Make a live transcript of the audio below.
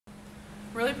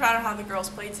Really proud of how the girls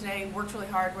played today. Worked really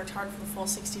hard. Worked hard for the full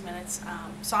 60 minutes.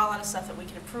 Saw a lot of stuff that we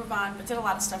could improve on, but did a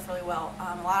lot of stuff really well.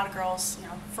 A lot of girls,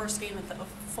 first game of the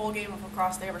full game of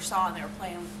lacrosse they ever saw, and they were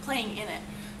playing in it.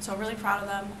 So really proud of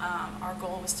them. Our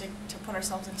goal was to put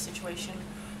ourselves in a situation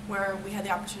where we had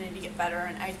the opportunity to get better,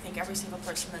 and I think every single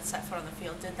person that set foot on the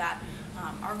field did that.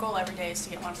 Our goal every day is to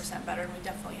get 1% better, and we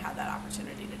definitely had that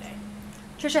opportunity today.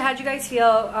 Trisha, how did you guys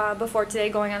feel before today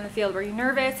going on the field? Were you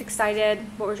nervous, excited?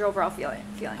 What was your overall feeling?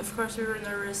 Of course we were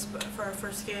nervous for our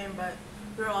first game, but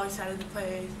we were all excited to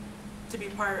play, to be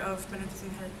part of Benedictine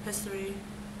history,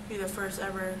 be the first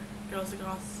ever girls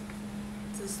lacrosse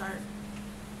to start.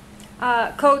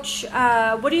 Coach,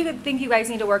 what do you think you guys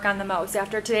need to work on the most?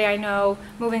 After today, I know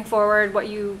moving forward, what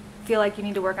you feel like you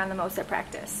need to work on the most at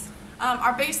practice?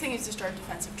 Our biggest thing is to start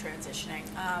defensive transitioning.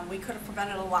 We could have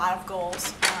prevented a lot of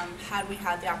goals had we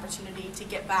had the opportunity to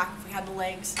get back if we had the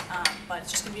legs, but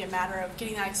it's just going to be a matter of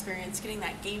getting that experience, getting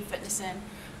that game fitness in,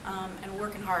 and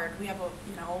working hard. We have a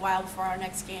while before our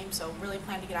next game, so really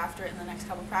plan to get after it in the next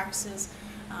couple practices.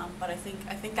 But I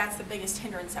think that's the biggest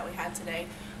hindrance that we had today.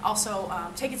 Also,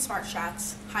 taking smart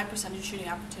shots, high percentage shooting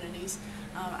opportunities.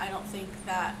 I don't think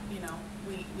that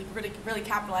we really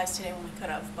capitalized today when we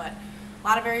could have, but a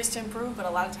lot of areas to improve, but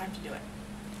a lot of time to do it.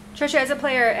 Trisha, as a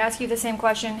player, ask you the same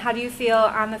question. How do you feel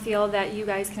on the field that you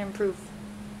guys can improve?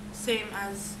 Same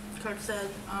as Coach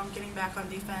said, getting back on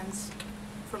defense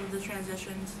from the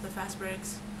transitions, the fast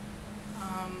breaks.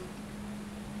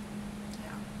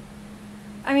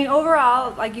 I mean,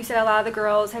 overall, like you said, a lot of the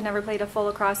girls have never played a full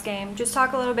lacrosse game. Just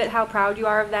talk a little bit how proud you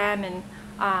are of them and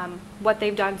what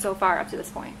they've done so far up to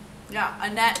this point. Yeah,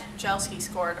 Annette Jelski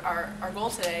scored our goal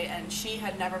today, and she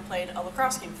had never played a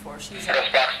lacrosse game before. She's a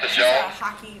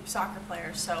hockey, soccer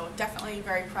player, so definitely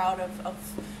very proud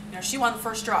of she won the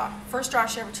first draw. First draw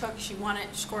she ever took, she won it,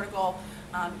 she scored a goal,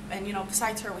 and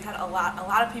besides her, we had a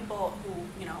lot of people who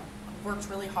worked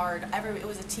really hard. It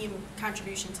was a team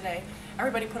contribution today.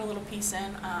 Everybody put a little piece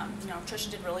in.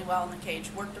 Trisha did really well in the cage,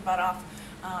 worked her butt off,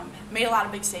 made a lot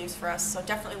of big saves for us. So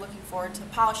definitely looking forward to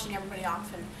polishing everybody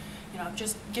off and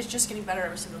just getting better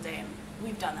every single day. And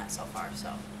we've done that so far.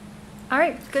 So. All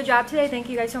right, good job today. Thank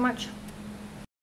you guys so much.